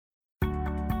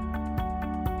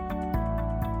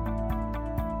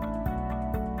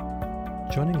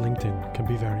Joining LinkedIn can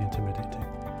be very intimidating.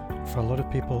 For a lot of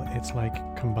people, it's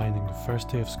like combining the first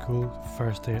day of school, the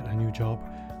first day at a new job,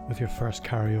 with your first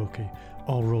karaoke,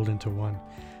 all rolled into one.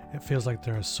 It feels like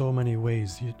there are so many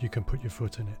ways you can put your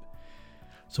foot in it.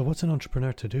 So what's an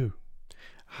entrepreneur to do?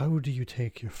 How do you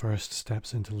take your first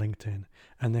steps into LinkedIn?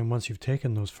 And then once you've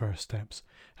taken those first steps,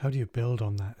 how do you build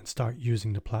on that and start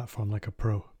using the platform like a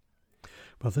pro?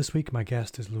 Well, this week my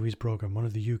guest is Louise Brogan, one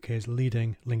of the UK's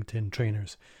leading LinkedIn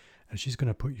trainers, and she's going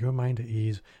to put your mind at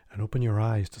ease and open your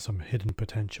eyes to some hidden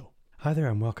potential. Hi there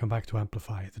and welcome back to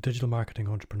Amplify, the Digital Marketing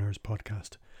Entrepreneurs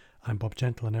podcast. I'm Bob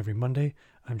Gentle, and every Monday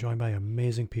I'm joined by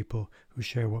amazing people who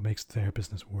share what makes their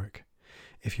business work.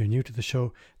 If you're new to the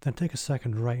show, then take a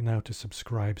second right now to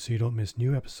subscribe so you don't miss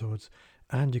new episodes,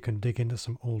 and you can dig into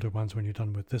some older ones when you're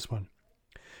done with this one.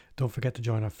 Don't forget to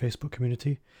join our Facebook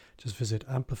community. Just visit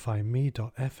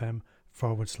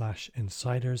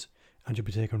amplifyme.fm/insiders and you'll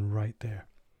be taken right there.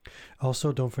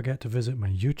 Also, don't forget to visit my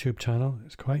YouTube channel.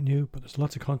 It's quite new, but there's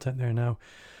lots of content there now.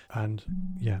 And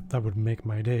yeah, that would make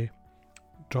my day.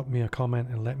 Drop me a comment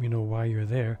and let me know why you're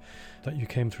there, that you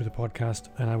came through the podcast,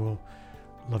 and I will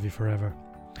love you forever.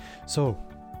 So,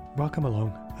 welcome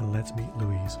along and let's meet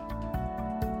Louise.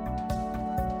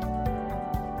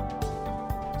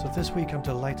 So this week I'm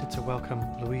delighted to welcome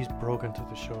Louise Brogan to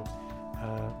the show.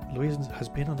 Louise has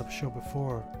been on the show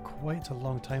before quite a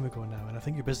long time ago now, and I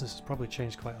think your business has probably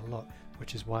changed quite a lot,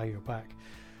 which is why you're back.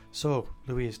 So,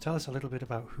 Louise, tell us a little bit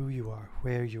about who you are,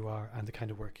 where you are, and the kind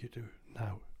of work you do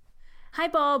now. Hi,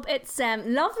 Bob. It's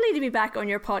lovely to be back on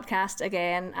your podcast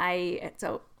again. I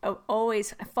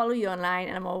follow you online,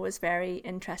 and I'm always very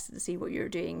interested to see what you're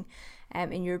doing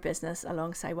in your business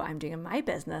alongside what I'm doing in my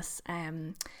business.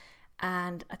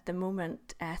 And at the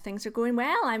moment, things are going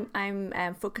well.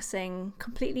 I'm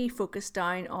completely focused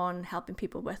down on helping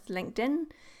people with LinkedIn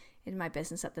in my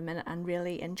business at the minute, and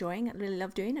really enjoying it. Really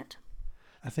love doing it.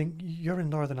 I think you're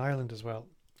in Northern Ireland as well.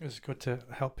 It's good to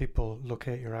help people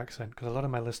locate your accent, because a lot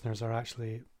of my listeners are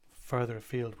actually further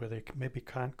afield where they maybe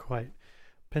can't quite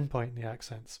pinpoint the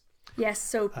accents. Yes,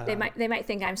 so they might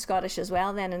think I'm Scottish as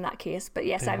well then in that case. But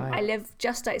yes, I live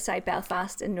just outside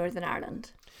Belfast in Northern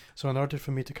Ireland. So in order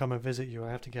for me to come and visit you,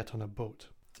 I have to get on a boat.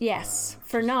 Yes,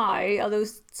 for now, although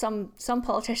some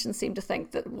politicians seem to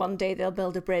think that one day they'll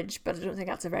build a bridge, but I don't think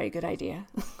that's a very good idea.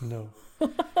 No.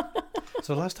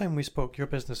 So last time we spoke, your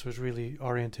business was really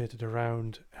orientated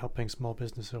around helping small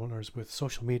business owners with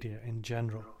social media in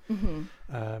general. Mm-hmm.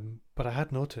 But I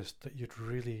had noticed that you'd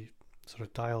really sort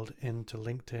of dialed into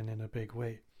LinkedIn in a big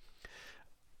way.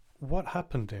 What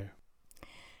happened there?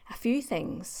 A few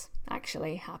things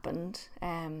actually happened.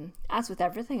 As with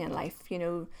everything in life,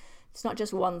 it's not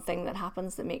just one thing that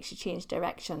happens that makes you change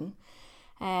direction.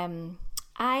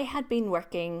 I had been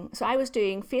working, so I was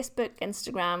doing Facebook,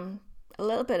 Instagram, a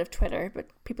little bit of Twitter, but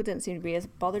people didn't seem to be as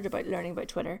bothered about learning about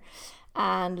Twitter,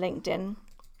 and LinkedIn,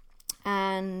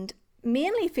 and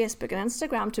mainly Facebook and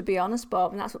Instagram, to be honest,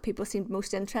 Bob, and that's what people seemed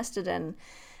most interested in.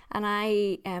 And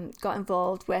I got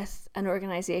involved with an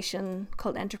organisation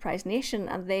called Enterprise Nation,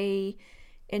 and they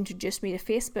introduced me to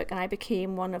Facebook, and I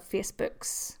became one of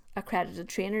Facebook's accredited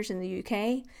trainers in the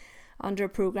UK under a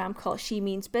programme called She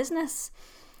Means Business.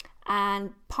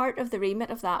 And part of the remit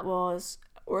of that was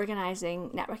organising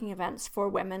networking events for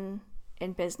women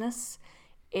in business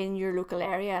in your local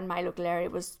area, and my local area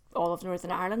was all of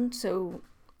Northern Ireland. So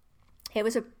it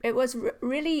was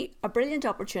really a brilliant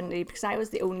opportunity, because I was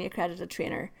the only accredited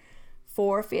trainer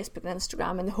for Facebook and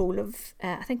Instagram in the whole of,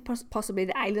 I think possibly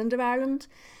the island of Ireland.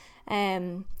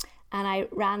 And I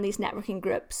ran these networking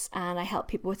groups, and I helped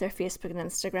people with their Facebook and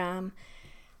Instagram.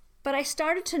 But I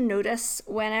started to notice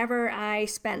whenever I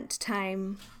spent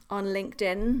time on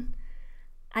LinkedIn,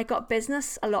 I got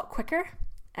business a lot quicker.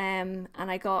 And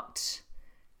I got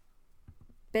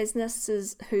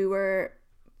businesses who were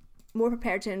more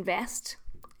prepared to invest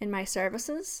in my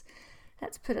services,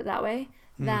 let's put it that way,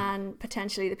 than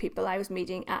potentially the people I was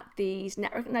meeting at these the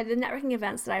networking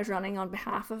events that I was running on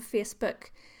behalf of Facebook.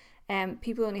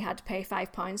 People only had to pay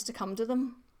 £5 to come to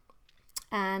them,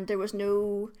 and there was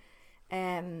no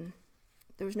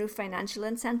financial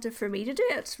incentive for me to do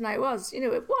it. And it was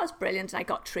brilliant. I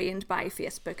got trained by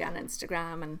Facebook and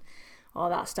Instagram and all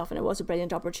that stuff, and it was a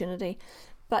brilliant opportunity.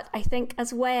 But I think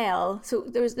as well, so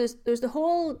there's the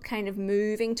whole kind of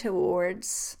moving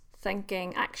towards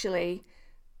thinking, actually,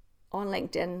 on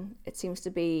LinkedIn, it seems to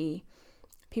be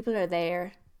people are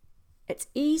there. It's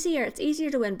easier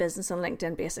to win business on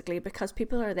LinkedIn, basically, because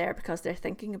people are there because they're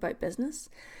thinking about business.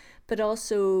 But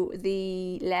also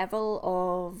the level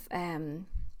of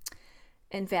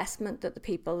investment that the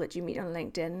people that you meet on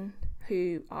LinkedIn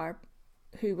who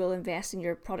will invest in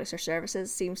your products or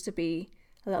services seems to be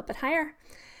a little bit higher.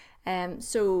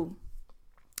 So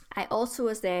I also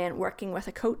was then working with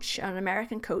a coach, an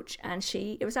American coach, and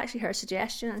it was actually her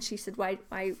suggestion, and she said, why,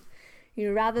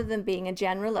 rather than being a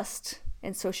generalist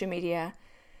in social media,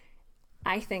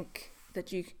 I think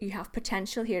that you have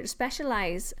potential here to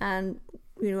specialize, and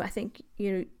I think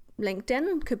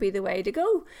LinkedIn could be the way to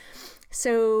go.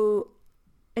 So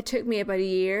it took me about a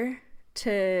year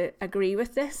to agree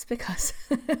with this, because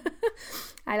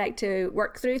I like to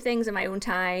work through things in my own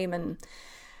time, and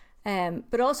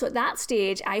but also at that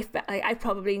stage I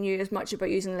probably knew as much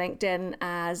about using LinkedIn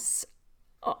as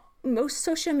most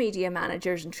social media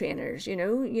managers and trainers. You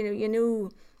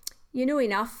know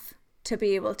enough to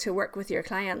be able to work with your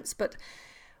clients, but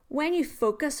when you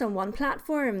focus on one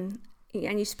platform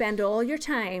and you spend all your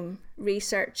time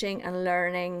researching and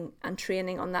learning and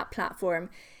training on that platform,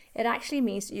 it actually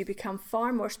means that you become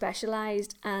far more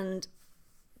specialized, and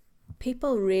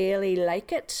people really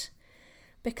like it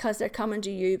because they're coming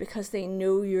to you because they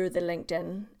know you're the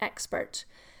LinkedIn expert.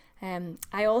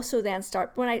 I also then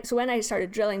when I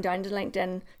started drilling down to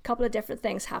LinkedIn, a couple of different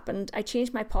things happened. I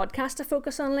changed my podcast to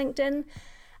focus on LinkedIn,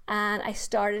 and I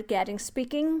started getting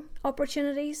speaking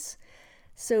opportunities.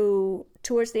 So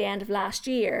towards the end of last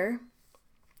year,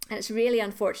 and it's really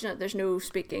unfortunate there's no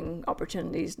speaking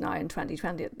opportunities now in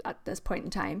 2020 at this point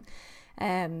in time.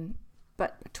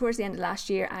 But towards the end of last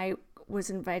year, I was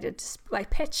invited I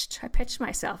pitched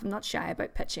myself. I'm not shy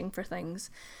about pitching for things.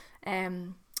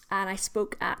 And I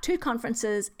spoke at 2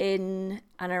 conferences in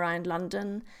and around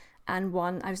London, and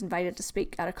I was invited to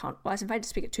speak at I was invited to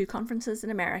speak at 2 conferences in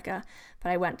America,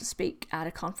 but I went to speak at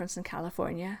a conference in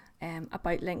California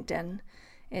about LinkedIn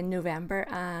in November.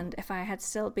 And if I had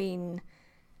still been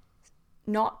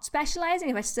not specializing,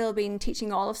 if I'd still been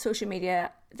teaching all of social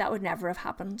media, that would never have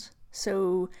happened.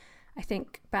 So I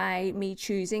think by me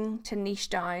choosing to niche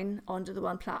down onto the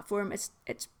one platform, it's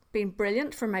been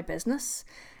brilliant for my business,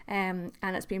 and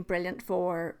it's been brilliant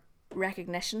for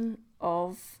recognition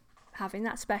of having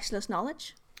that specialist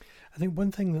knowledge. I think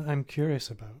one thing that I'm curious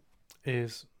about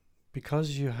is,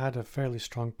 because you had a fairly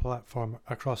strong platform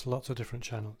across lots of different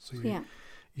channels, so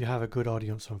you have a good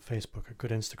audience on Facebook, a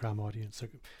good Instagram audience, a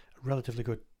relatively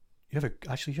good, you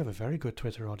have a very good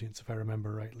Twitter audience, if I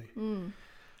remember rightly.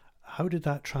 How did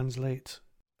that translate?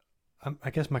 I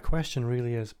guess my question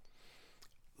really is,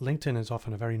 LinkedIn is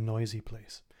often a very noisy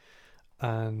place,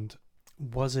 and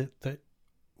was it a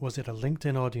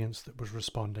LinkedIn audience that was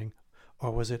responding,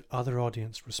 or was it other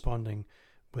audience responding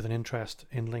with an interest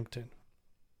in LinkedIn?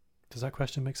 Does that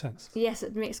question make sense? Yes,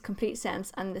 it makes complete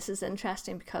sense. And this is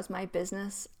interesting because my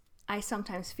business, I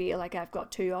sometimes feel like I've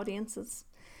got 2 audiences.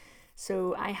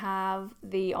 So I have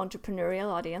the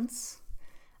entrepreneurial audience,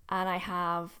 and I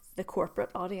have the corporate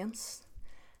audience.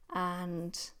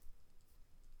 And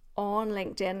on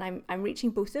LinkedIn, I'm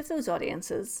reaching both of those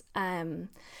audiences.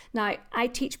 Now, I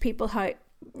teach people how...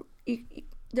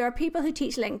 there are people who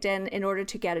teach LinkedIn in order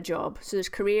to get a job. So there's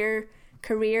career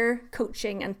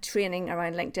coaching and training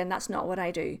around LinkedIn. That's not what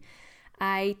I do.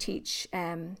 I teach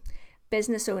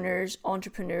business owners,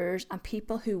 entrepreneurs, and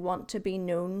people who want to be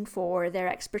known for their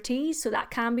expertise. So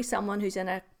that can be someone who's in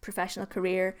a professional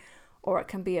career, or it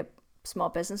can be a small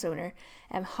business owner,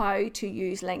 and how to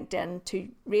use LinkedIn to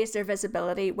raise their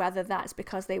visibility, whether that's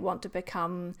because they want to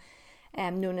become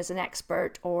known as an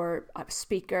expert or a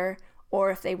speaker,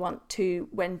 or if they want to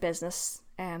win business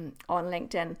on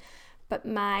LinkedIn. But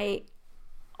my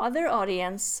other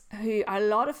audience, a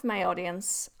lot of my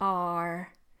audience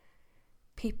are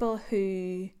people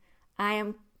who I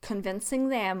am convincing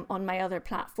them on my other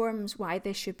platforms why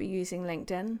they should be using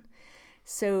LinkedIn.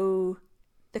 So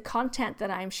the content that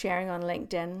I'm sharing on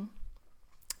LinkedIn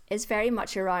is very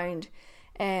much around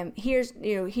here's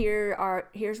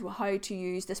how to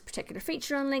use this particular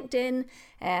feature on LinkedIn.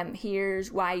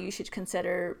 Here's why you should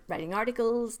consider writing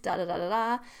articles,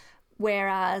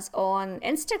 Whereas on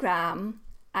Instagram,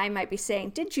 I might be saying,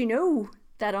 did you know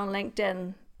that on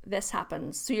LinkedIn this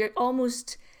happens? So you're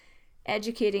almost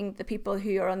educating the people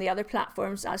who are on the other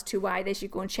platforms as to why they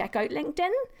should go and check out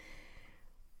LinkedIn,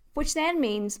 which then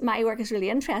means my work is really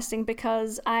interesting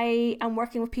because I am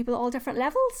working with people at all different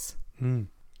levels,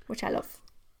 which I love.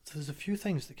 So there's a few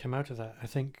things that come out of that. I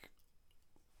think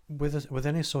with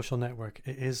any social network,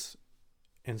 it is,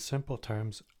 in simple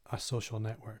terms, a social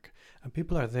network. And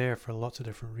people are there for lots of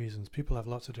different reasons. People have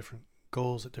lots of different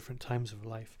goals at different times of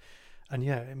life. And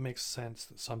yeah, it makes sense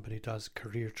that somebody does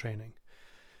career training.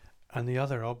 And the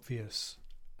other obvious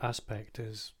aspect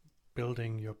is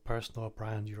building your personal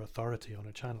brand, your authority on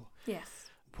a channel. Yes.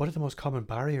 What are the most common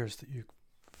barriers that you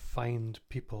find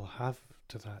people have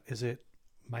to that? Is it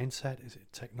mindset? Is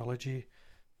it technology?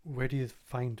 where do you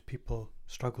find people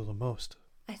struggle the most?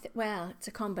 Well, it's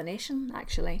a combination,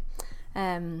 actually.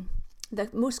 The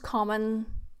most common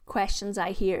questions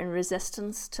I hear in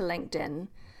resistance to LinkedIn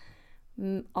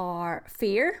are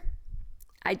fear.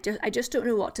 I just don't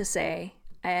know what to say.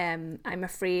 I'm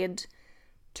afraid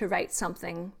to write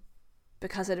something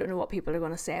because I don't know what people are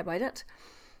going to say about it.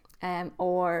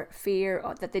 Or fear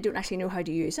that they don't actually know how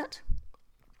to use it.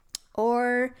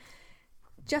 Or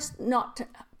just not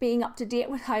being up to date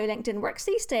with how LinkedIn works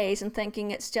these days and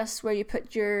thinking it's just where you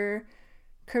put your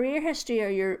career history or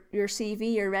your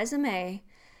CV, your resume,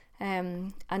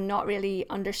 and not really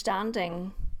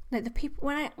understanding. Like the people,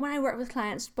 when I work with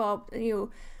clients, Bob,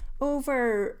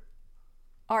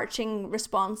 overarching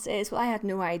response is, well, I had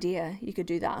no idea you could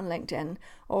do that on LinkedIn,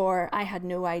 or I had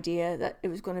no idea that it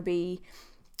was going to be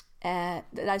that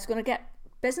I was going to get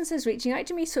businesses reaching out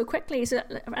to me so quickly. So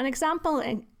an example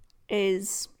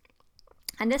is,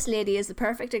 and this lady is the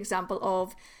perfect example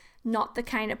of not the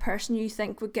kind of person you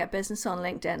think would get business on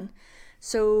LinkedIn.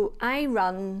 So I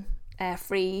run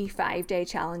free 5-day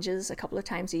challenges a couple of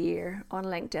times a year on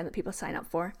LinkedIn that people sign up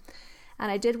for.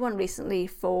 And I did one recently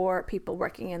for people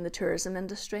working in the tourism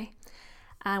industry.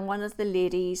 And one of the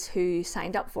ladies who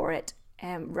signed up for it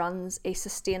runs a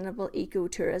sustainable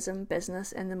ecotourism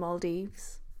business in the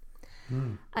Maldives.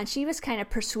 And she was kind of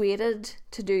persuaded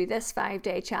to do this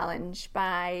 5-day challenge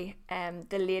by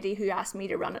the lady who asked me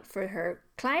to run it for her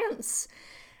clients.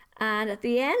 And at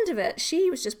the end of it, she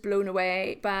was just blown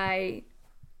away by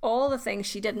all the things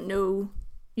she didn't know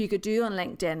you could do on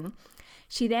LinkedIn.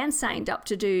 She then signed up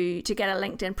to get a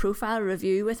LinkedIn profile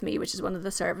review with me, which is one of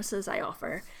the services I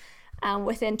offer. And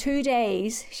within 2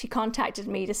 days, she contacted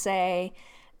me to say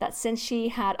that since she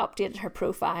had updated her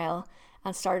profile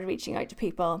and started reaching out to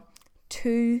people,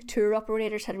 2 tour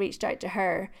operators had reached out to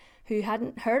her who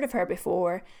hadn't heard of her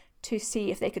before to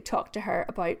see if they could talk to her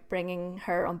about bringing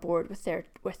her on board with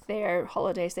their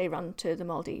holidays they run to the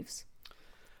Maldives.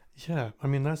 Yeah, I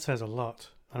mean, that says a lot.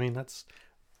 I mean, it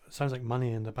sounds like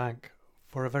money in the bank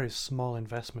for a very small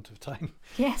investment of time.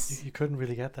 Yes. You couldn't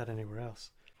really get that anywhere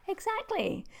else.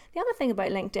 Exactly. The other thing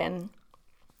about LinkedIn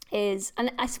is,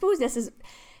 and I suppose this is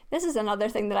another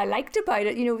thing that I liked about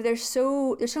it, there's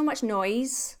so much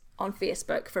noise on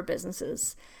Facebook for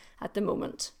businesses at the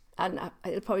moment, and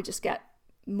it'll probably just get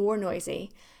more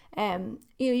noisy.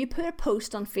 You put a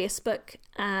post on Facebook,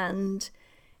 and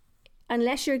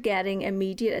unless you're getting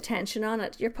immediate attention on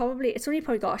it, it's only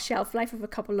probably got a shelf life of a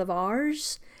couple of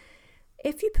hours.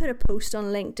 If you put a post on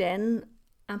LinkedIn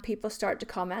and people start to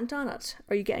comment on it,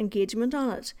 or you get engagement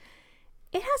on it,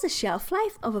 it has a shelf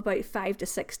life of about 5 to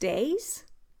 6 days.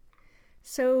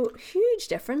 So huge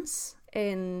difference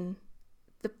in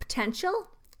the potential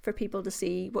for people to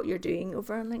see what you're doing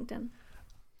over on LinkedIn.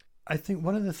 I think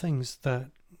one of the things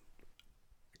that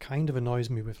kind of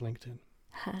annoys me with LinkedIn,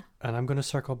 and I'm going to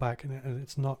circle back, and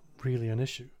it's not really an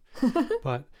issue,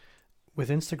 but with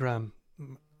Instagram,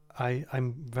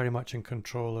 I'm very much in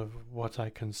control of what I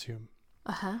consume.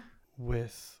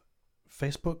 With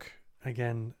Facebook,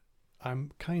 again,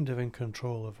 I'm kind of in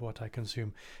control of what I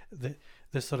consume.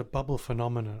 This sort of bubble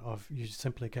phenomenon of you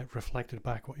simply get reflected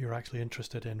back what you're actually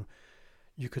interested in.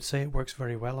 You could say it works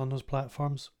very well on those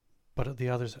platforms, but the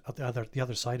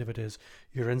other side of it is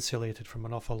you're insulated from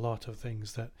an awful lot of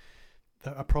things that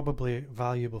are probably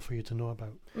valuable for you to know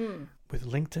about. With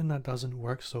LinkedIn, that doesn't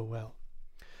work so well.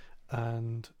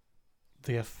 And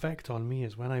the effect on me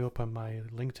is when I open my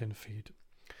LinkedIn feed,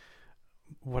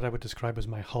 what I would describe as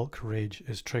my Hulk rage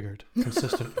is triggered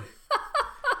consistently.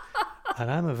 And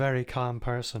I'm a very calm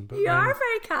person. But you are a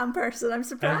very calm person. I'm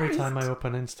surprised. Every time I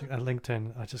open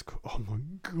LinkedIn, I just go, oh my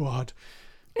God.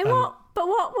 And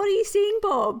what are you seeing,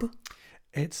 Bob?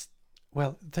 The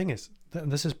thing is,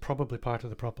 this is probably part of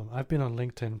the problem. I've been on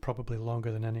LinkedIn probably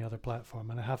longer than any other platform,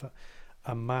 and I have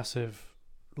a massive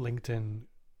LinkedIn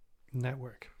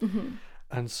network.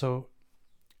 And so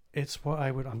it's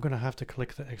I'm going to have to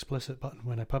click the explicit button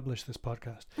when I publish this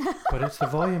podcast, but it's the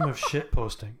volume of shit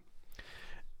posting.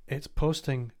 It's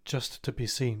posting just to be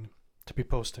seen, to be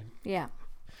posting. Yeah.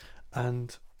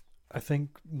 And I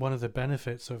think one of the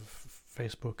benefits of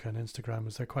Facebook and Instagram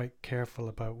is they're quite careful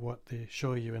about what they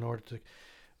show you in order to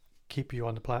keep you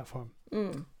on the platform.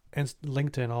 And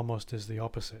LinkedIn almost is the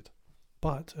opposite.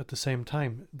 But at the same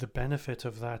time, the benefit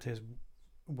of that is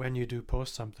when you do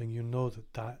post something, you know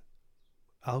that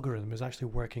algorithm is actually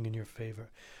working in your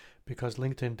favor, because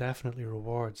LinkedIn definitely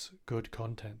rewards good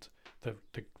content, the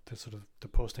sort of the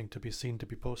posting to be seen to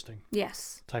be posting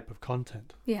type of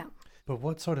content. Yeah. But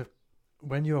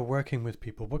when you're working with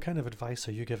people, what kind of advice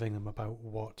are you giving them about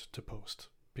what to post?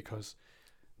 Because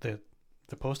the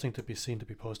posting to be seen to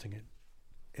be posting,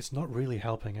 it's not really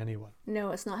helping anyone.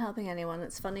 No, it's not helping anyone.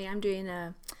 It's funny. I'm doing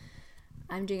a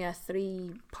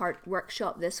 3-part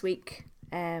workshop this week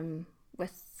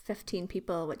with 15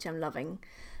 people, which I'm loving.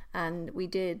 And we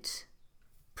did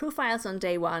profiles on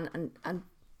day 1 and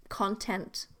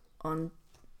content on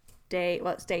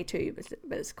it's day 2,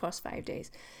 but it's across 5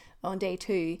 days. On day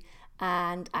 2,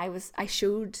 and I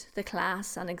showed the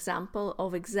class an example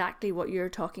of exactly what you're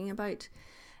talking about.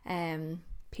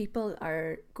 People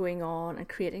are going on and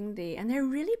creating and they're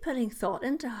really putting thought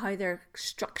into how they're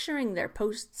structuring their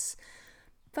posts,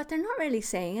 but they're not really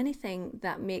saying anything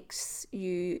that makes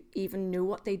you even know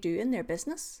what they do in their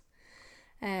business.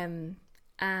 And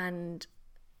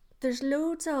there's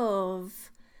loads of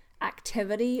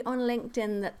activity on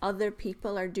LinkedIn that other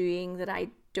people are doing that I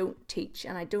don't teach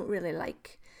and I don't really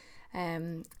like.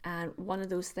 And one of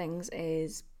those things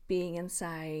is being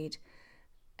inside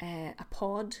a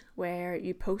pod where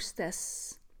you post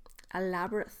this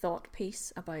elaborate thought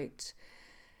piece about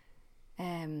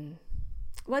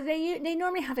well, they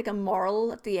normally have like a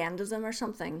moral at the end of them or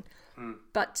something,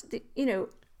 but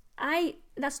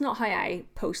that's not how I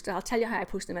post. I'll tell you how I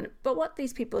post in a minute. But what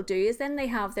these people do is then they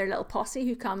have their little posse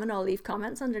who come and all leave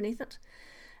comments underneath it.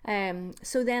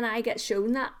 So then I get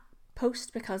shown that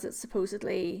post because it's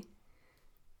supposedly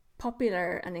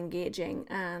popular and engaging,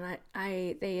 and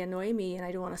they annoy me and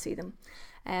I don't want to see them.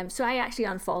 So I actually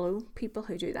unfollow people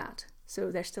who do that.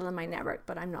 So they're still in my network,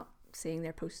 but I'm not seeing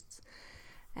their posts.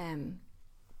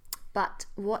 But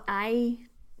what I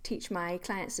teach my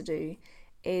clients to do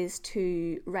is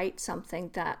to write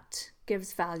something that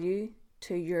gives value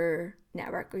to your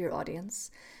network or your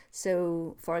audience.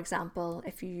 So, for example,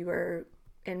 if you were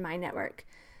in my network,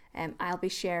 I'll be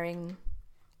sharing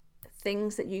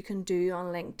things that you can do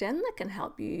on LinkedIn that can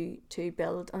help you to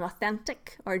build an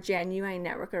authentic or genuine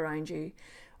network around you.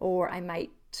 Or I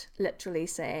might literally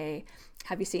say,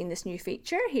 have you seen this new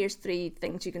feature? Here's 3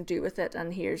 things you can do with it,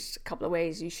 and here's a couple of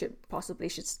ways you should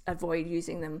avoid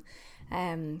using them.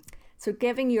 So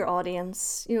giving your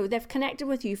audience, they've connected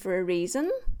with you for a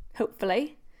reason,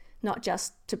 hopefully, not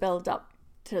just to build up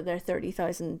to their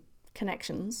 30,000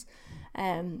 connections.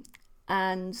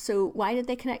 And so why did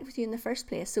they connect with you in the first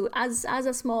place? So as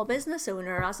a small business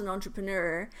owner, as an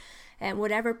entrepreneur,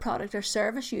 whatever product or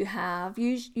service you have,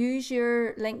 use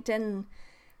your LinkedIn,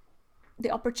 the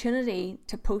opportunity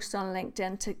to post on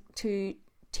LinkedIn to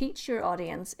teach your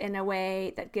audience in a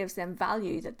way that gives them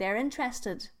value, that they're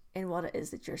interested in what it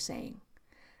is that you're saying,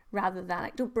 rather than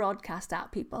don't broadcast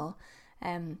at people.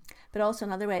 But also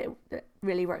another way that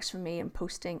really works for me in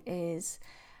posting is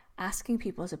asking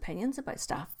people's opinions about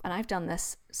stuff. And I've done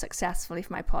this successfully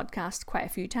for my podcast quite a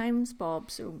few times, Bob.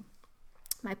 So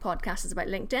my podcast is about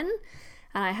LinkedIn,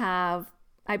 and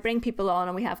I bring people on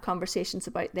and we have conversations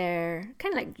about their,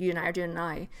 kind of like you and I are doing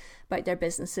now, about their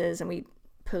businesses, and we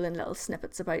pull in little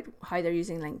snippets about how they're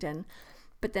using LinkedIn.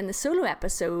 But then the solo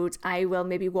episodes, I will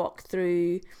maybe walk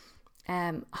through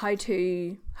how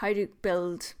to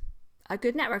build a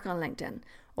good network on LinkedIn,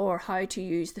 or how to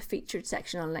use the featured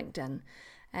section on LinkedIn.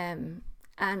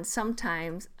 And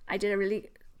sometimes I did a really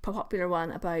popular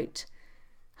one about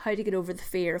how to get over the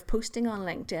fear of posting on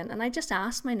LinkedIn. And I just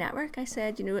asked my network, I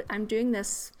said, I'm doing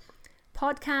this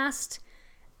podcast.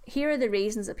 Here are the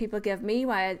reasons that people give me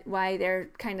why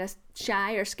they're kind of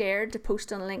shy or scared to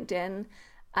post on LinkedIn.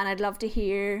 And I'd love to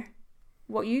hear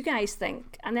what you guys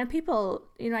think. And then people,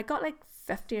 I got like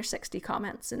 50 or 60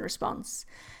 comments in response.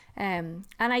 And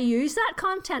I use that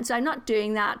content. So I'm not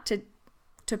doing that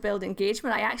to build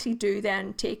engagement. I actually do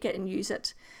then take it and use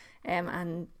it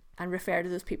and refer to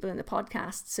those people in the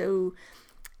podcast. So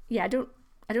yeah, I don't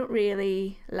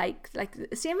really like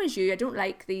same as you, I don't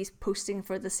like these posting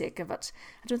for the sake of it.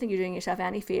 I don't think you're doing yourself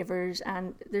any favors,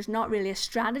 and there's not really a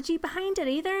strategy behind it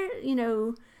either.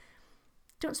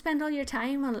 Don't spend all your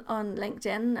time on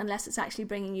LinkedIn unless it's actually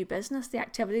bringing you business, the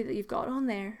activity that you've got on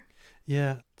there.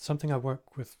 Yeah, something I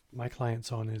work with my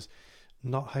clients on is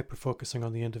not hyper-focusing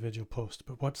on the individual post,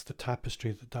 but what's the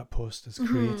tapestry that post is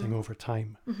creating over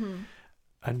time. Mm-hmm.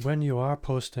 And when you are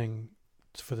posting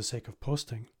for the sake of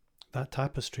posting, that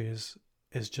tapestry is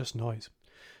just noise.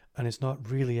 And it's not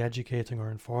really educating or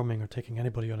informing or taking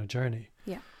anybody on a journey.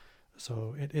 Yeah.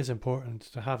 So it is important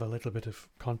to have a little bit of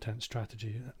content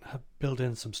strategy, build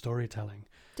in some storytelling.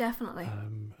 Definitely.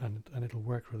 And it'll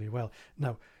work really well.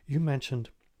 Now, you mentioned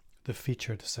the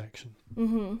featured section.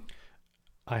 Mm-hmm.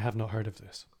 I have not heard of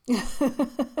this.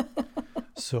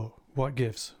 So what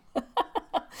gives?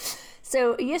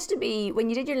 So it used to be when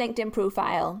you did your LinkedIn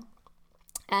profile,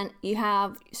 and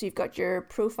you've got your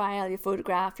profile, your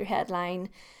photograph, your headline,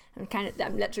 and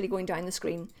I'm literally going down the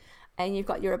screen. and you've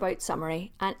got your about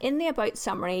summary. And in the about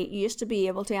summary, you used to be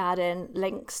able to add in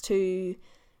links to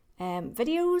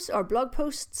videos or blog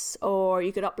posts, or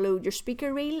you could upload your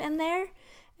speaker reel in there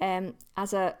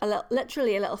as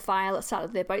literally a little file that sat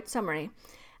at the about summary.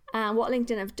 And what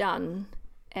LinkedIn have done,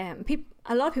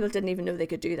 a lot of people didn't even know they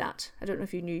could do that. I don't know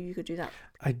if you knew you could do that.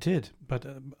 I did, but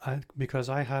because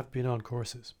I have been on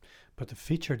courses, but the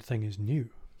featured thing is new.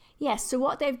 Yes, so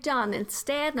what they've done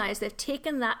instead now is they've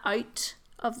taken that out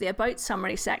of the about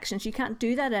summary sections. You can't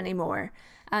do that anymore.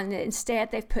 And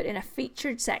instead they've put in a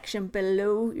featured section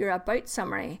below your about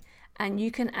summary, and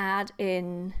you can add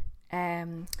in,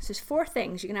 so there's 4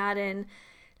 things. You can add in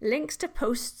links to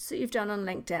posts that you've done on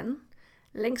LinkedIn,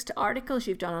 links to articles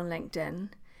you've done on LinkedIn,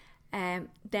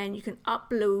 then you can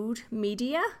upload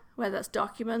media, whether that's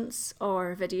documents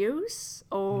or videos,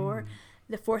 or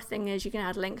the 4th thing is you can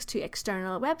add links to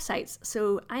external websites.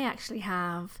 So I actually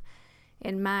have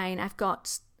in mine,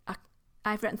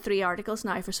 I've written 3 articles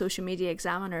now for Social Media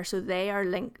Examiner, so they are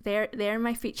linked. They're in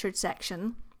my featured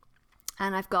section,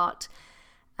 and I've got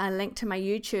a link to my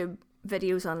YouTube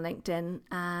videos on LinkedIn,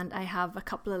 and I have a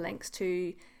couple of links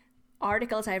to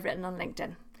articles I've written on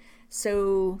LinkedIn.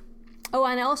 So,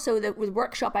 and also the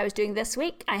workshop I was doing this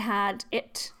week, I had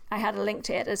a link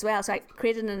to it as well. So I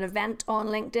created an event on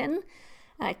LinkedIn, and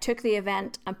I took the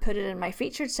event and put it in my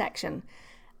featured section.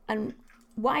 And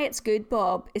why it's good,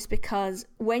 Bob, is because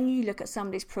when you look at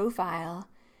somebody's profile,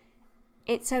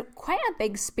 it's quite a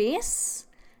big space,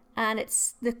 and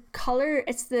it's the color,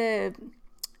 it's the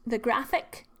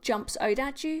graphic jumps out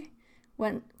at you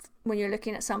when you're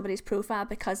looking at somebody's profile,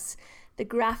 because the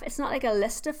graph, it's not like a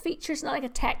list of features, it's not like a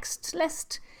text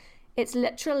list. It's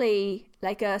literally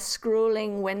like a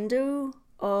scrolling window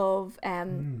of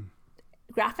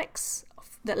graphics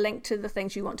that link to the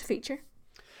things you want to feature.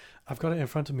 I've got it in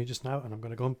front of me just now, and I'm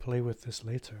going to go and play with this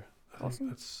later.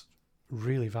 Awesome. It's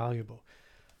really valuable.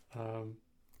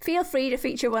 Feel free to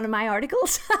feature one of my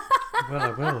articles. Well,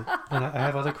 I will. And I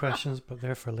have other questions, but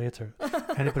they're for later.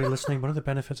 Anybody listening, one of the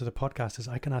benefits of the podcast is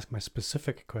I can ask my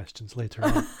specific questions later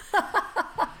on.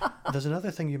 There's another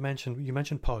thing you mentioned. You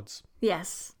mentioned pods.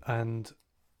 Yes. And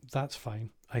that's fine.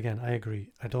 Again, I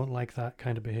agree. I don't like that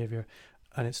kind of behavior,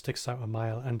 and it sticks out a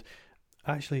mile. And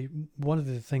actually, one of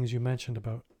the things you mentioned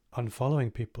about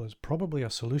unfollowing people is probably a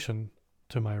solution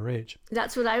to my rage.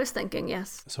 That's what I was thinking,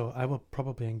 yes. So I will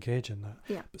probably engage in that.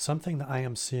 Yeah. But something that I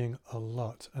am seeing a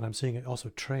lot, and I'm seeing it also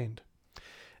trained,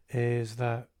 is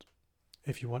that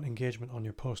if you want engagement on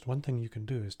your post, one thing you can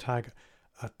do is tag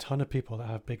a ton of people that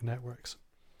have big networks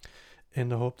in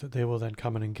the hope that they will then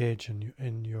come and engage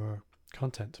in your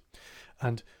content.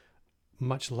 And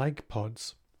much like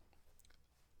pods,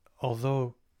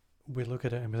 although we look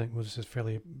at it and we think, well, this is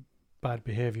fairly bad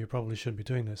behavior, you probably shouldn't be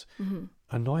doing this. Mm-hmm.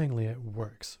 Annoyingly, it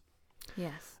works.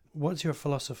 Yes. What's your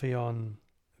philosophy on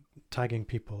tagging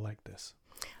people like this?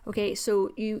 Okay, so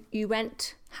you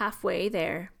went halfway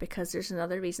there, because there's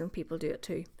another reason people do it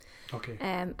too. Okay.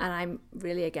 And I'm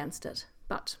really against it.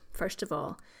 But first of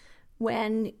all,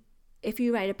 if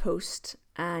you write a post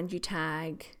and you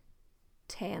tag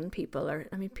 10 people,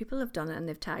 people have done it and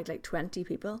they've tagged like 20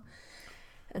 people,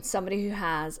 and somebody who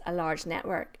has a large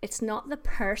network, it's not the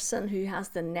person who has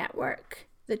the network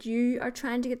that you are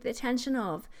trying to get the attention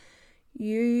of.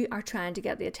 You are trying to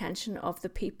get the attention of the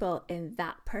people in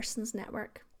that person's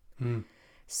network.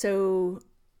 So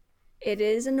it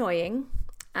is annoying,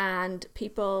 and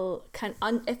people can,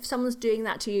 if someone's doing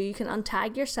that to you, you can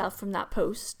untag yourself from that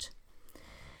post.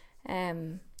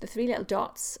 The 3 little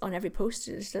dots on every post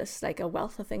is just like a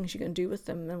wealth of things you can do with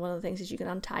them, and one of the things is you can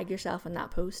untag yourself in that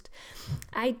post.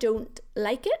 I don't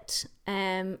like it.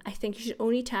 I think you should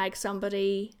only tag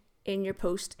somebody in your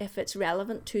post if it's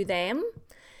relevant to them.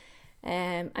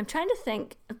 I'm trying to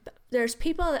think. There's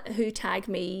people who tag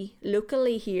me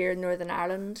locally here in Northern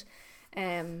Ireland,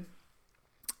 and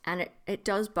it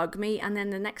does bug me. And then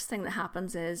the next thing that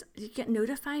happens is you get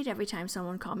notified every time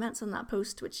someone comments on that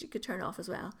post, which you could turn off as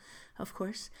well, of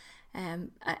course.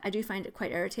 I do find it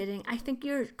quite irritating. I think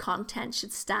your content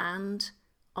should stand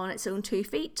on its own 2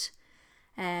 feet,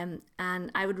 and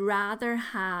I would rather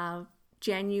have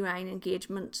genuine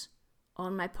engagement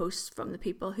on my posts from the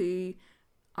people who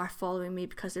are following me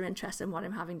because they're interested in what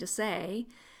I'm having to say.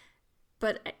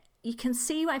 But you can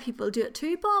see why people do it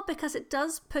too, Bob, because it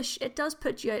does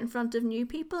put you out in front of new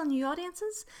people and new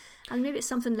audiences, and maybe it's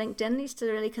something LinkedIn needs to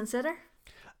really consider.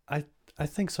 I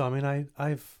think so. I mean,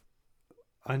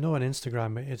 I know on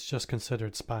Instagram it's just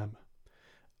considered spam,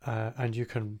 and you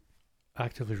can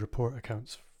actively report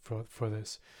accounts for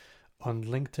this. On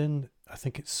LinkedIn, I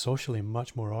think it's socially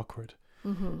much more awkward,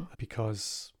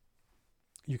 because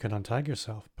you can untag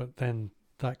yourself, but then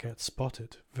that gets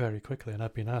spotted very quickly. And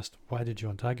I've been asked, why did you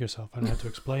untag yourself? And I had to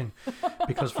explain,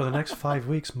 because for the next 5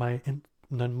 weeks, my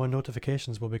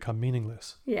notifications will become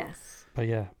meaningless. Yes. But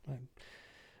yeah,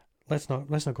 let's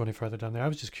not go any further down there. I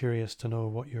was just curious to know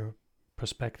what your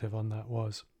perspective on that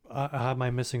was. Am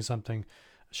I missing something?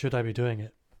 Should I be doing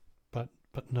it? But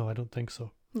no, I don't think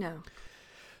so. No.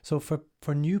 So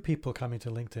for new people coming to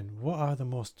LinkedIn, what are the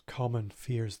most common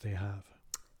fears they have?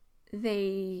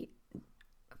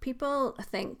 People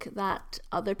think that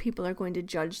other people are going to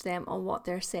judge them on what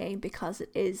they're saying because it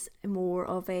is more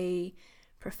of a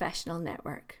professional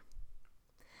network.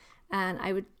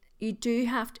 And you do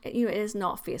have to, it is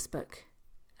not Facebook,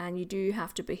 and you do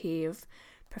have to behave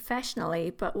professionally.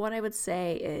 But what I would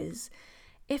say is,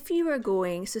 if you are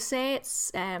going, so say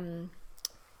it's,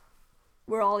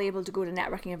 we're all able to go to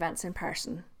networking events in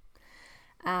person,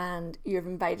 and you've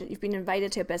been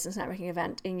invited to a business networking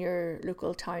event in your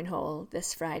local town hall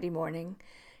this Friday morning.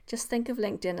 Just think of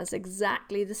LinkedIn as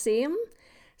exactly the same.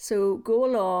 So go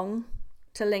along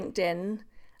to LinkedIn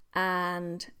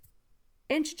and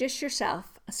introduce yourself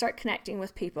and start connecting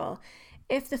with people.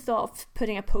 If the thought of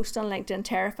putting a post on LinkedIn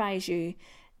terrifies you,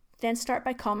 then start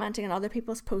by commenting on other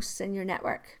people's posts in your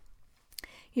network.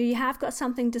 You have got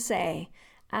something to say,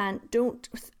 and don't,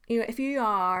 if you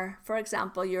are, for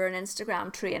example, you're an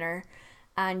Instagram trainer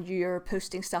and you're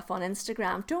posting stuff on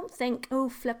Instagram, don't think, oh,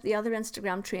 flip, the other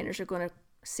Instagram trainers are going to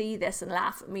see this and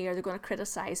laugh at me, or they're going to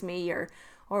criticize me or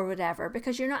whatever,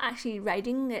 because you're not actually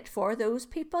writing it for those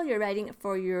people. You're writing it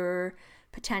for your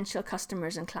potential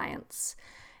customers and clients.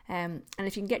 And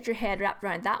if you can get your head wrapped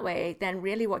around that way, then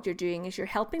really what you're doing is you're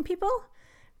helping people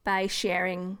by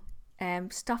sharing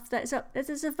stuff that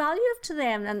is of value to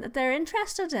them and that they're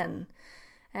interested in.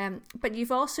 But you've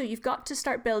got to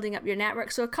start building up your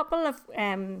network. So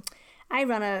I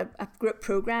run a group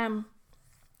program,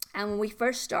 and when we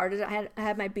first started, I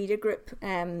had my beta group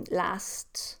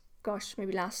last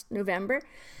November,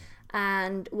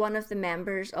 and one of the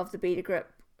members of the beta group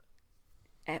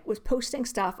was posting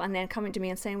stuff and then coming to me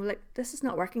and saying, well, look, this is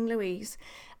not working, Louise.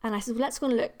 And I said, well, let's go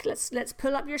and look. Let's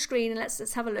pull up your screen and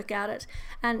let's have a look at it.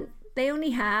 And they only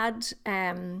had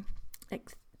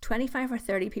like 25 or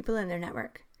 30 people in their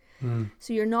network.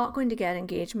 So you're not going to get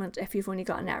engagement if you've only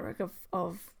got a network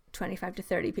of 25 to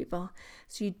 30 people.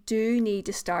 So you do need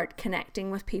to start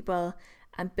connecting with people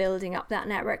and building up that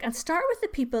network, and start with the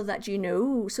people that you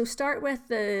know. So start with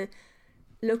the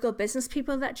local business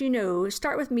people that you know.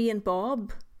 Start with me and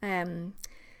Bob, and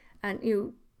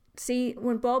see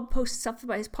when Bob posts stuff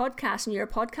about his podcast and you're a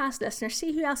podcast listener,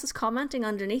 see who else is commenting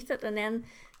underneath it, and then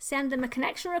send them a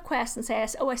connection request and say,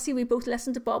 oh, I see we both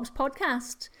listen to Bob's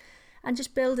podcast, and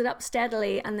just build it up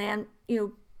steadily, and then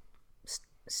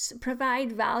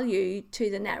provide value to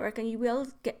the network, and you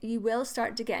will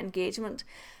start to get engagement.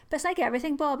 But it's like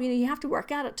everything, Bob, you have to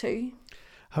work at it too.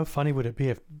 How funny would it be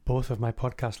if both of my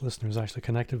podcast listeners actually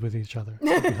connected with each other?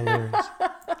 It'd be hilarious.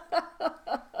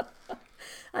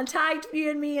 And tagged you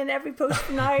and me in every post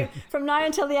from now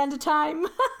until the end of time.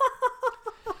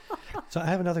 So I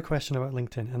have another question about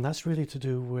LinkedIn, and that's really to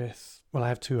do with, well, I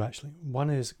have two actually. One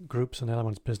is groups and the other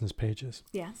one's business pages.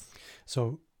 Yes.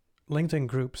 So LinkedIn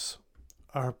groups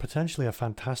are potentially a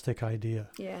fantastic idea.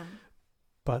 Yeah.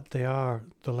 But they are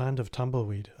the land of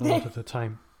tumbleweed a lot of the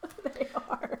time. They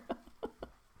are.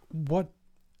 What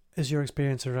is your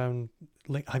experience around,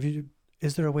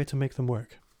 is there a way to make them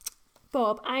work?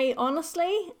 Bob, I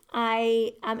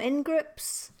am in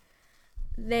groups.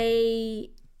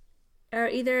 They are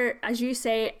either, as you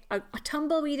say, a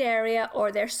tumbleweed area,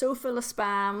 or they're so full of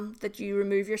spam that you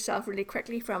remove yourself really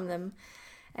quickly from them.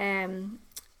 I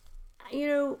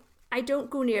don't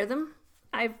go near them.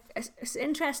 It's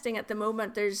interesting at the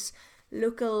moment, there's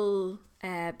local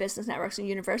business networks and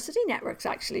university networks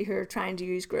actually who are trying to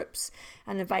use groups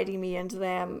and inviting me into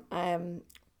them.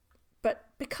 But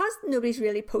because nobody's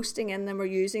really posting in them or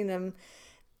using them,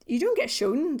 you don't get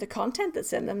shown the content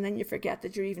that's in them, then you forget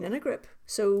that you're even in a group.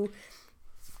 So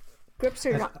groups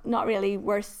are not really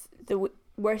worth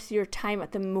your time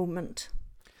at the moment.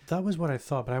 That was what I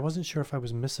thought, but I wasn't sure if I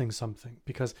was missing something,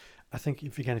 because I think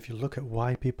if you look at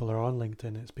why people are on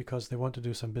LinkedIn, it's because they want to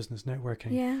do some business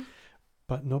networking. Yeah.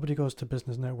 But nobody goes to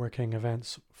business networking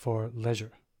events for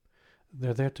leisure.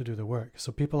 They're there to do the work.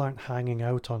 So people aren't hanging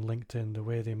out on LinkedIn the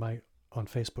way they might on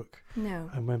Facebook. No.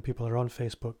 And when people are on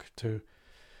Facebook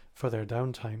for their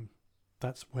downtime,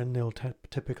 that's when they'll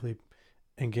typically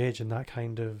engage in that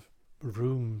kind of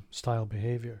room style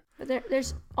behavior. But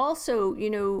there's also,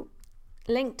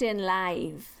 LinkedIn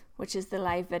Live, which is the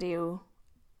live video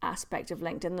aspect of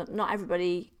LinkedIn that not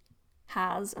everybody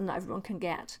has and not everyone can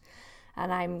get.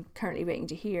 and I'm currently waiting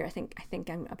to hear. I think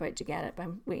I'm about to get it, but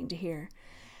I'm waiting to hear.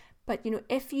 But, you know,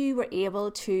 if you were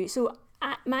able to, so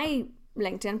at my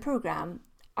LinkedIn program,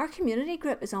 our community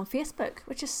group is on Facebook,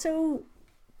 which is so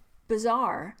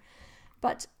bizarre.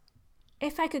 But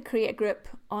if I could create a group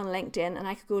on LinkedIn and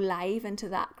I could go live into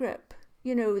that group,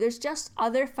 you know, there's just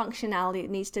other functionality that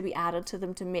needs to be added to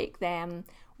them to make them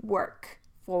work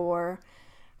for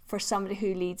somebody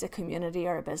who leads a community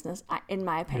or a business, in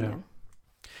my opinion.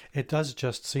 Yeah. It does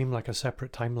just seem like a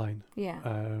separate timeline.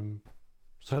 Yeah.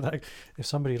 So that if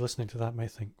somebody listening to that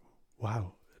might think,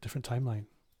 wow, a different timeline.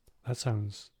 That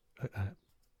sounds a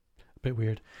bit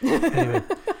weird. Anyway,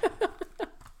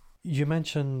 you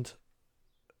mentioned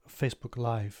Facebook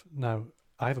Live. Now,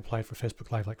 I've applied for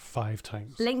Facebook Live like 5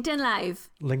 times. LinkedIn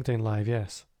Live,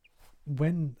 yes.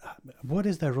 What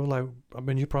is their rollout? I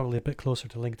mean, you're probably a bit closer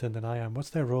to LinkedIn than I am.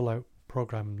 What's their rollout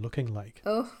program looking like?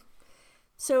 Oh,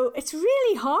 so it's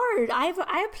really hard.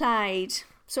 I applied.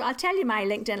 So I'll tell you my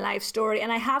LinkedIn Live story,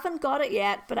 and I haven't got it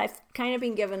yet, but I've kind of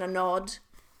been given a nod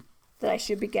that I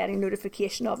should be getting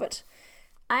notification of it.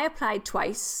 I applied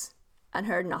twice and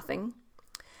heard nothing.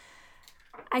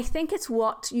 I think it's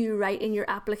what you write in your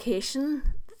application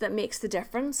that makes the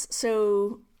difference.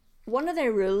 So one of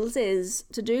their rules is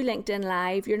to do LinkedIn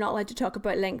Live, you're not allowed to talk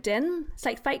about LinkedIn. It's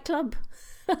like Fight Club.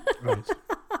 Right.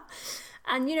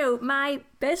 And, you know, my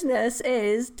business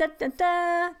is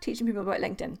teaching people about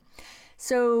LinkedIn.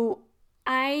 So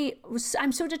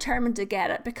I'm so determined to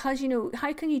get it because, you know,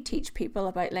 how can you teach people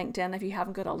about LinkedIn if you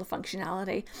haven't got all the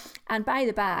functionality? And by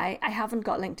the by, I haven't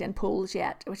got LinkedIn polls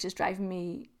yet, which is driving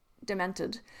me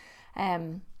demented,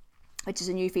 which is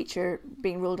a new feature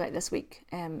being rolled out this week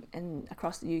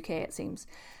across the UK, it seems.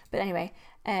 But anyway,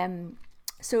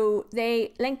 so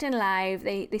LinkedIn Live,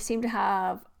 they seem to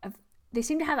have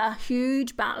a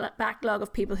huge backlog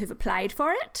of people who've applied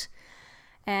for it.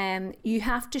 You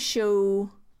have to show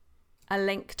a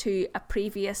link to a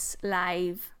previous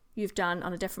live you've done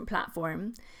on a different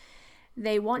platform.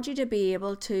 They want you to be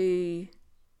able to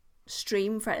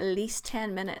stream for at least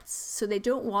 10 minutes. So they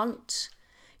don't want,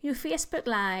 you know, Facebook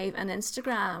Live and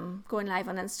Instagram, going live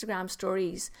on Instagram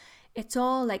stories, it's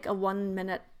all like a 1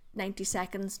 minute, 90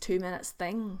 seconds, 2 minutes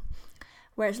thing.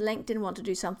 Whereas LinkedIn want to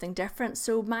do something different.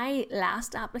 So my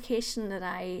last application that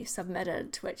I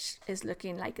submitted, which is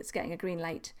looking like it's getting a green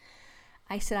light,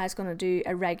 I said I was going to do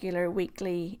a regular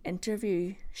weekly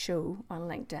interview show on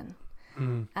LinkedIn.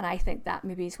 And I think that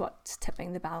maybe is what's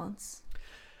tipping the balance.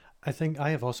 I think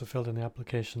I have also filled in the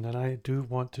application and I do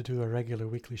want to do a regular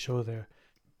weekly show there.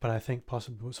 But I think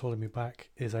possibly what's holding me back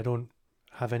is I don't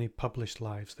have any published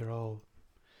lives. They're all...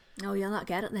 Oh, you'll not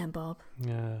get it then, Bob.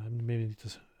 Yeah, maybe need to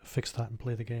fix that and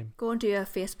play the game. Go and do a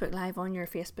Facebook Live on your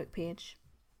Facebook page.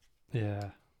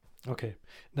 Yeah. Okay.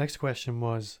 Next question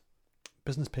was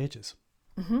business pages.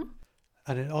 Mm-hmm.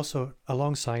 And it also,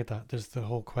 alongside that, there's the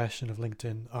whole question of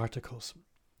LinkedIn articles.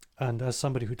 And as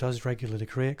somebody who does regularly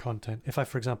create content, if I,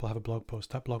 for example, have a blog post,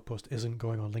 that blog post isn't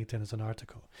going on LinkedIn as an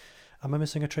article. Am I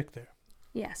missing a trick there?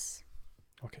 Yes.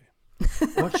 Okay.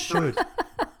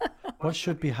 What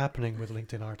should be happening with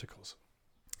LinkedIn articles?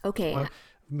 Okay. Well,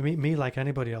 me like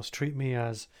anybody else, treat me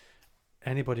as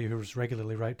anybody who's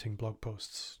regularly writing blog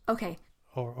posts. Okay.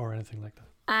 Or anything like that.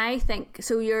 I think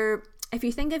so. If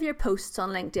you think of your posts on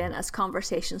LinkedIn as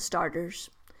conversation starters,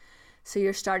 so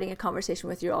you're starting a conversation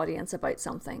with your audience about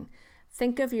something,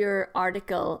 think of your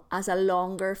article as a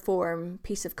longer form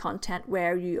piece of content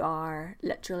where you are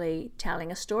literally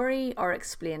telling a story or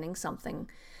explaining something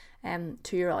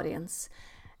to your audience.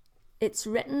 It's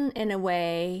written in a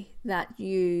way that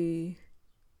you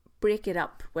break it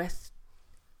up with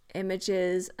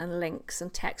images and links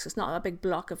and text. It's not a big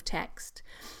block of text.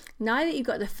 Now that you've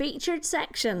got the featured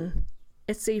section,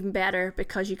 it's even better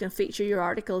because you can feature your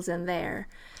articles in there.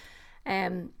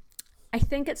 I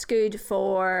think it's good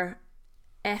for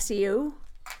SEO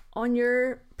on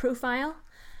your profile.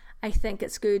 I think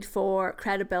it's good for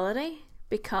credibility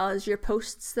because your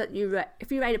posts that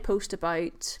if you write a post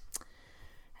about,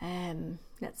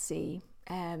 let's see,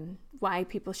 why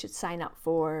people should sign up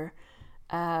for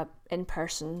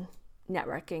in-person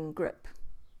networking group,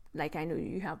 like I know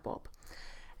you have, Bob,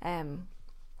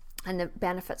 and the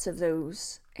benefits of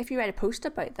those. If you write a post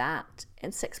about that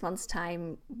in 6 months'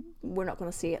 time, we're not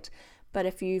going to see it. But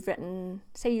if you've written,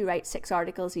 say you write 6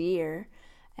 articles a year,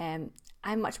 I'm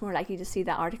much more likely to see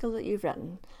that article that you've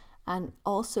written. And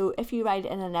also, if you write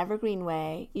it in an evergreen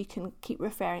way, you can keep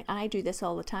referring, and I do this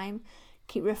all the time,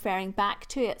 keep referring back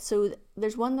to it. So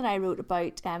there's one that I wrote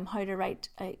about how to write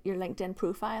your LinkedIn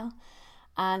profile.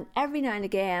 And every now and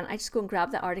again, I just go and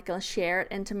grab that article and share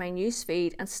it into my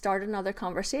newsfeed and start another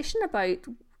conversation about,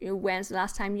 when's the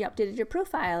last time you updated your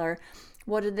profile, or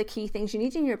what are the key things you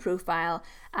need in your profile.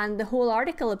 And the whole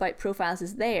article about profiles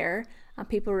is there, and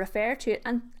people refer to it,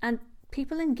 and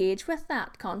people engage with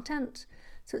that content.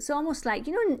 So it's almost like,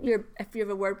 if you have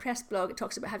a WordPress blog, it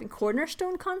talks about having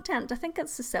cornerstone content. I think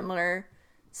it's a similar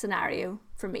scenario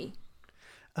for me.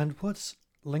 And what's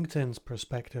LinkedIn's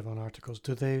perspective on articles?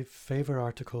 Do they favor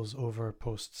articles over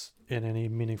posts in any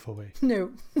meaningful way?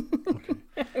 No. Okay.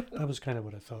 That was kind of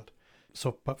what I thought.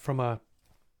 So, but from a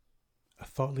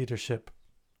thought leadership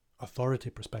authority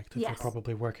perspective, yes, they're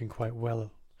probably working quite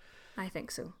well. I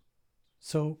think so.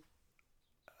 So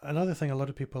another thing a lot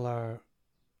of people are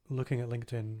looking at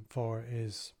LinkedIn for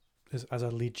is as a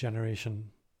lead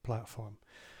generation platform.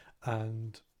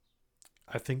 And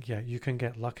I think, you can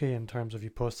get lucky in terms of you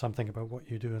post something about what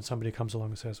you do and somebody comes along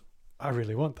and says, I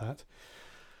really want that.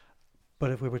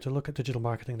 But if we were to look at digital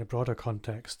marketing in a broader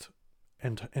context,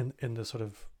 and in the sort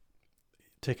of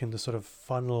taking the sort of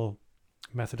funnel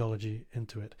methodology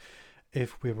into it,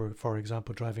 if we were, for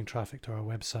example, driving traffic to our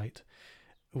website,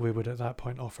 we would at that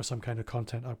point offer some kind of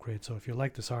content upgrade. So if you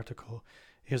like this article,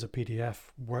 here's a PDF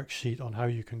worksheet on how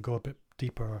you can go a bit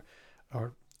deeper,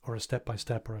 or a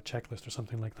step-by-step or a checklist or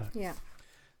something like that. Yeah.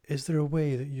 Is there a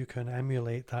way that you can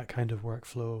emulate that kind of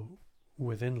workflow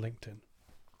within LinkedIn?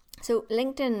 So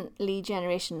LinkedIn lead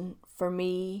generation, for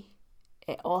me,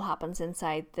 it all happens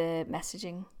inside the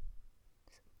messaging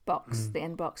box, the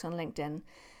inbox on LinkedIn.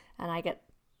 And I get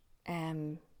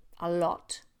a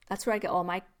lot. That's where I get all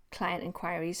my client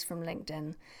inquiries from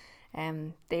LinkedIn.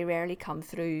 They rarely come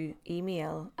through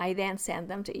email. I then send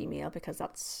them to email because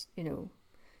that's,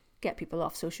 get people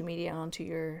off social media and into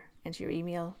your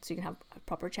email so you can have a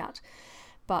proper chat.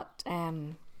 But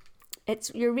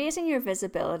you're raising your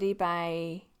visibility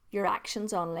by your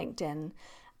actions on LinkedIn,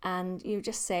 and you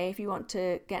just say, if you want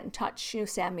to get in touch,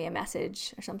 send me a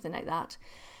message or something like that.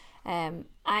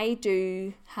 I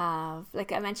do have,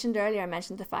 like I mentioned earlier, I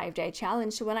mentioned the 5-day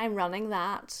challenge. So when I'm running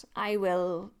that, I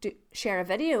will share a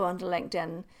video onto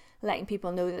LinkedIn, letting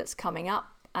people know that it's coming up,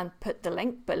 and put the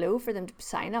link below for them to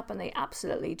sign up, and they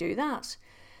absolutely do that.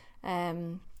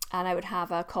 And I would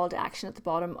have a call to action at the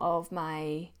bottom of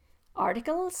my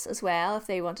articles as well, if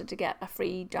they wanted to get a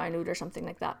free download or something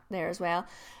like that there as well.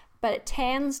 But it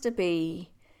tends to be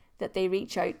that they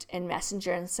reach out in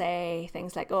Messenger and say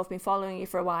things like, I've been following you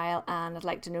for a while and I'd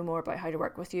like to know more about how to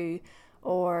work with you.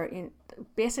 Or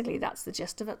basically that's the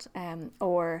gist of it.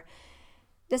 Or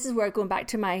this is where, going back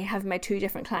to having my 2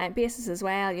 different client bases as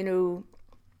well,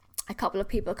 a couple of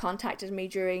people contacted me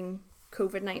during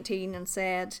COVID-19 and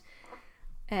said,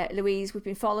 Louise, we've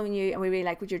been following you and we really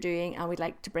like what you're doing, and we'd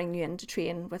like to bring you in to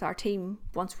train with our team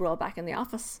once we're all back in the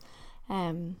office.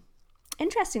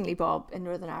 Interestingly, Bob, in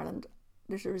Northern Ireland,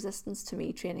 there's a resistance to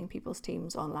me training people's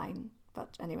teams online.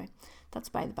 But anyway, that's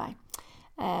by the by.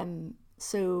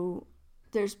 So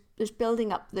there's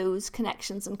building up those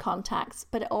connections and contacts,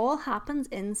 but it all happens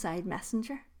inside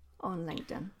Messenger on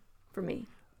LinkedIn for me.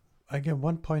 Again,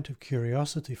 one point of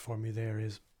curiosity for me there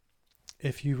is,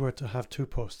 if you were to have 2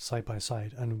 posts side by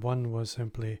side, and one was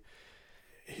simply,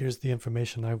 here's the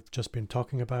information I've just been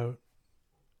talking about,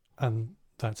 and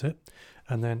that's it.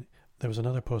 And then there was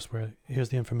another post where, here's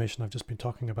the information I've just been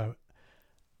talking about,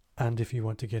 and if you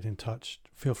want to get in touch,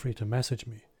 feel free to message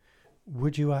me.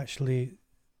 Would you actually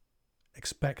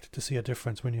expect to see a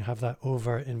difference when you have that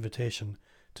overt invitation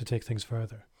to take things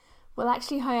further? Well,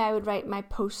 actually, how I would write my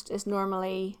post is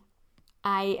normally,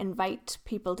 I invite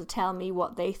people to tell me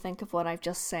what they think of what I've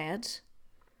just said.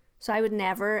 So I would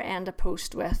never end a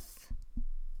post with,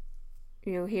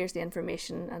 here's the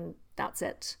information and that's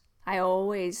it. I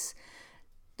always,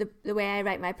 the way I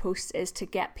write my posts is to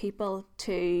get people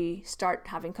to start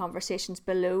having conversations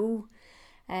below.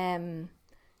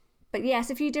 But yes,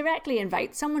 if you directly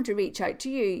invite someone to reach out to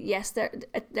you, yes,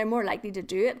 they're more likely to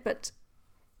do it. But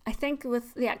I think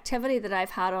with the activity that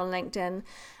I've had on LinkedIn,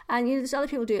 and there's other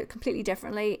people do it completely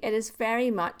differently, it is very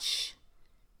much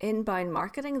inbound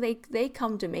marketing. They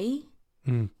come to me.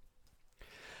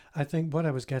 I think what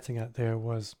I was getting at there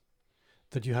was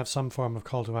that you have some form of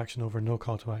call to action over no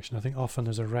call to action. I think often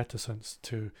there's a reticence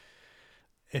to,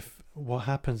 what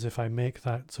happens if I make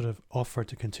that sort of offer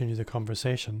to continue the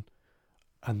conversation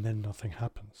and then nothing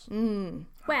happens?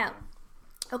 Well,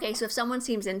 okay, so if someone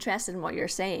seems interested in what you're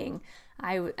saying,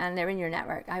 and they're in your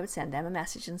network, I would send them a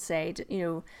message and say,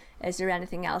 is there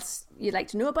anything else you'd like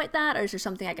to know about that? Or is there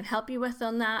something I can help you with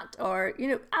on that? Or,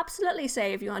 absolutely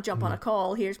say, if you want to jump on a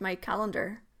call, here's my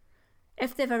calendar.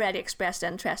 If they've already expressed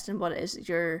interest in what it is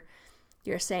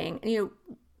you're saying.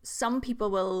 Some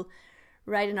people will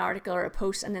write an article or a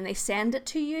post and then they send it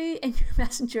to you in your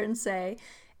messenger and say,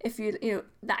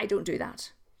 that I don't do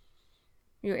that.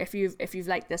 if you've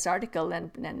liked this article,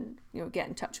 then get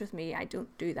in touch with me. I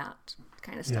don't do that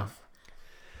kind of stuff.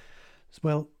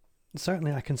 Well,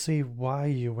 certainly I can see why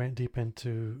you went deep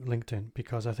into LinkedIn,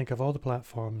 because I think of all the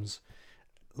platforms,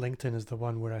 LinkedIn is the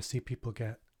one where I see people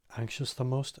get anxious the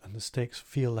most and the stakes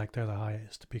feel like they're the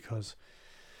highest, because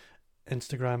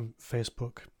Instagram,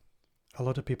 Facebook, a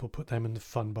lot of people put them in the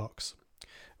fun box,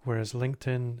 whereas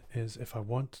LinkedIn is, if I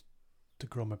want to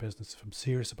grow my business, if I'm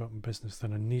serious about my business,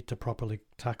 then I need to properly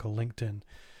tackle LinkedIn.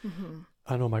 And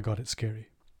oh my God, it's scary.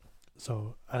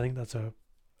 So I think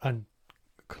and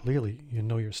clearly you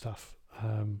know your stuff.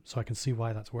 So I can see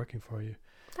why that's working for you.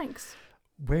 Thanks.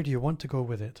 Where do you want to go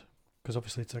with it? Because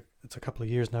obviously it's a couple of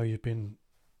years now you've been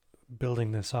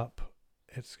building this up.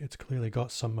 It's clearly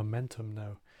got some momentum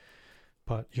now,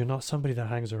 but you're not somebody that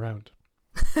hangs around.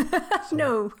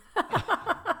 No.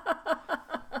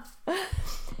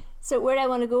 So where do I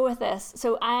want to go with this?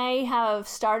 So I have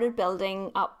started building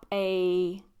up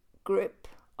a group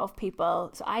of people.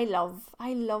 So I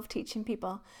love teaching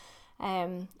people,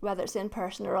 whether it's in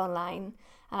person or online.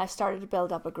 And I've started to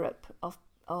build up a group of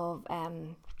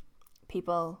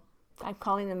people. I'm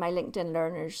calling them my LinkedIn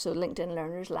Learners. So LinkedIn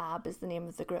Learners Lab is the name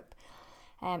of the group.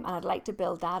 And I'd like to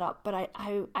build that up. But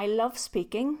I love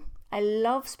speaking. I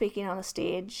love speaking on a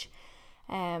stage.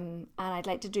 And I'd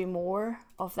like to do more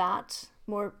of that,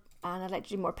 and I'd like to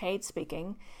do more paid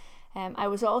speaking. I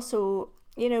was also,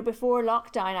 before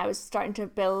lockdown, I was starting to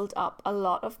build up a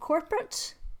lot of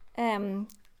corporate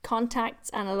contacts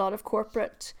and a lot of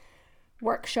corporate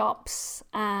workshops,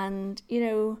 and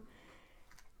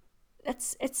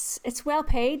it's well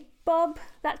paid, Bob,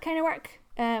 that kind of work.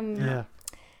 And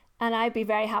I'd be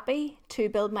very happy to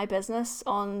build my business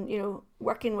on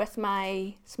working with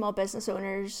my small business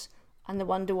owners and the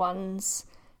one-to-ones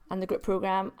and the group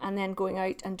program, and then going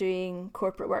out and doing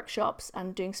corporate workshops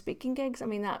and doing speaking gigs. I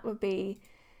mean, I'd be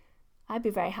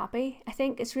very happy. I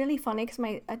think it's really funny because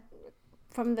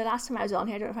from the last time I was on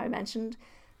here, I don't know if I mentioned,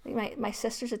 I think my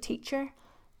sister's a teacher,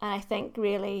 and I think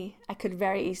really I could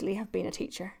very easily have been a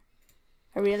teacher.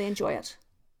 I really enjoy it.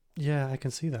 Yeah, I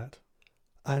can see that.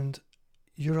 And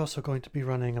you're also going to be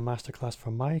running a masterclass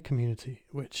for my community,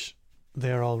 which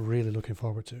they're all really looking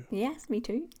forward to. Yes, me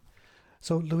too.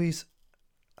 So Louise,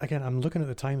 again, I'm looking at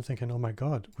the time thinking, oh my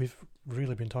God, we've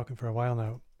really been talking for a while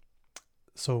now.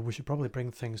 So we should probably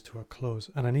bring things to a close.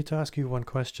 And I need to ask you one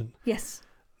question. Yes.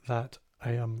 That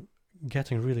I am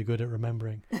getting really good at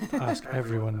remembering to ask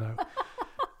everyone now.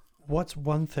 What's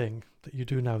one thing that you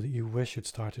do now that you wish you'd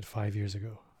started 5 years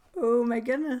ago? Oh my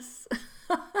goodness.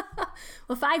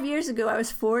 Well, 5 years ago I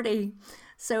was 40.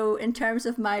 So in terms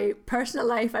of my personal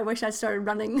life, I wish I'd started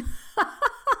running.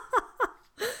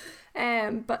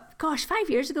 But gosh, 5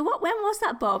 years ago, when was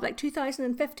that, Bob? Like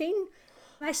 2015?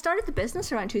 I started the business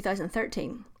around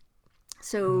 2013.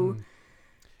 So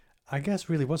I guess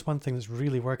really, what's one thing that's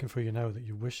really working for you now that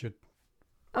you wish you'd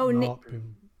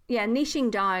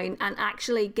niching down and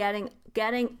actually getting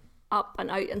up and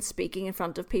out and speaking in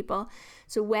front of people.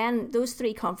 So when those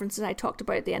 3 conferences I talked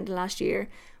about at the end of last year,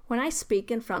 when I speak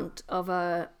in front of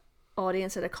a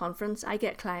audience at a conference, I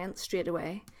get clients straight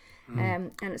away.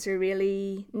 And it's a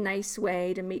really nice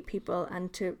way to meet people and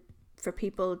for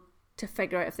people to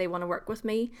figure out if they want to work with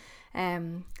me.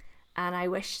 And I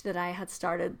wish that I had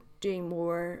started doing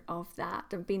more of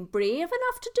that and been brave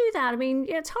enough to do that. I mean,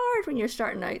 it's hard when you're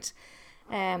starting out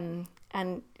and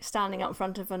standing up in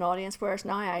front of an audience, whereas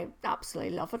now I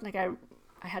absolutely love it. Like I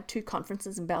had 2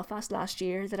 conferences in Belfast last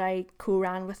year that I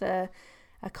co-ran with a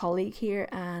colleague here,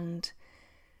 and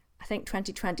I think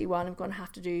 2021 I'm going to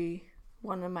have to do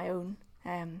one on my own.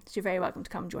 So you're very welcome to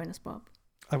come join us, Bob.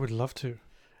 I would love to.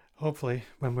 Hopefully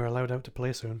when we're allowed out to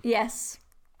play soon. Yes,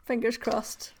 fingers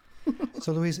crossed.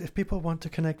 So Louise, if people want to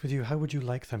connect with you, how would you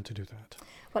like them to do that?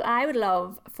 Well, I would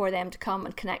love for them to come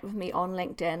and connect with me on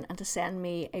LinkedIn and to send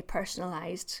me a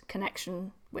personalised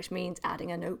connection, which means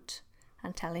adding a note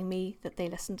and telling me that they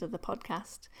listen to the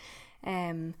podcast.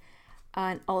 And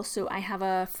also I have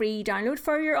a free download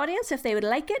for your audience if they would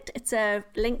like it. It's a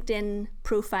LinkedIn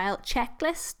profile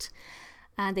checklist,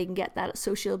 and they can get that at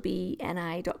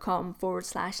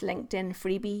socialbni.com/LinkedIn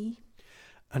freebie.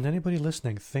 And anybody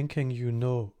listening thinking you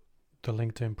know the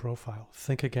LinkedIn profile,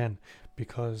 think again,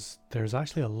 because there's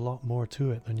actually a lot more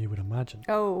to it than you would imagine.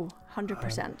 Oh,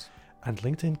 100%. And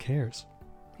LinkedIn cares.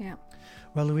 Yeah.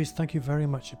 Well, Louise, thank you very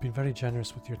much. You've been very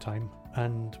generous with your time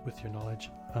and with your knowledge.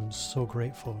 I'm so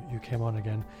grateful you came on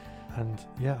again. And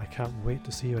yeah, I can't wait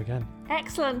to see you again.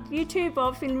 Excellent. You too,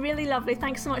 Bob. It's been really lovely.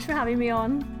 Thanks so much for having me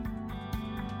on.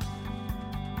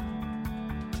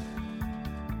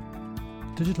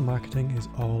 Digital marketing is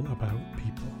all about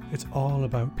people. It's all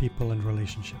about people and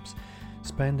relationships.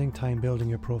 Spending time building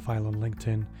your profile on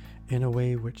LinkedIn in a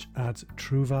way which adds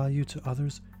true value to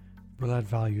others will add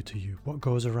value to you. What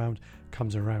goes around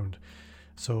comes around.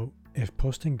 So if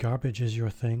posting garbage is your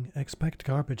thing, expect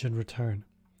garbage in return.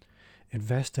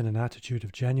 Invest in an attitude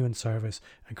of genuine service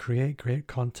and create great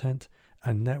content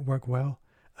and network well,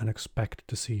 and expect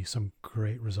to see some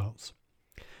great results.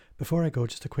 Before I go,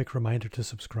 just a quick reminder to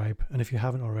subscribe, and if you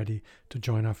haven't already, to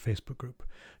join our Facebook group.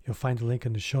 You'll find a link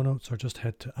in the show notes, or just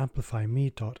head to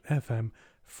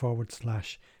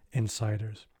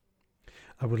amplifyme.fm/insiders.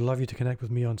 I would love you to connect with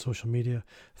me on social media.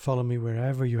 Follow me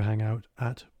wherever you hang out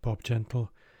at Bob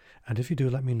Gentle, and if you do,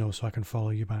 let me know so I can follow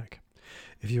you back.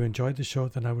 If you enjoyed the show,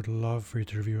 then I would love for you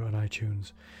to review it on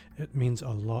iTunes. It means a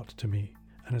lot to me,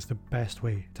 and it's the best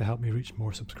way to help me reach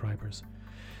more subscribers.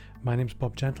 My name's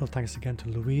Bob Gentle. Thanks again to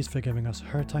Louise for giving us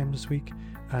her time this week,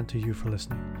 and to you for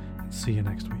listening. See you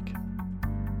next week.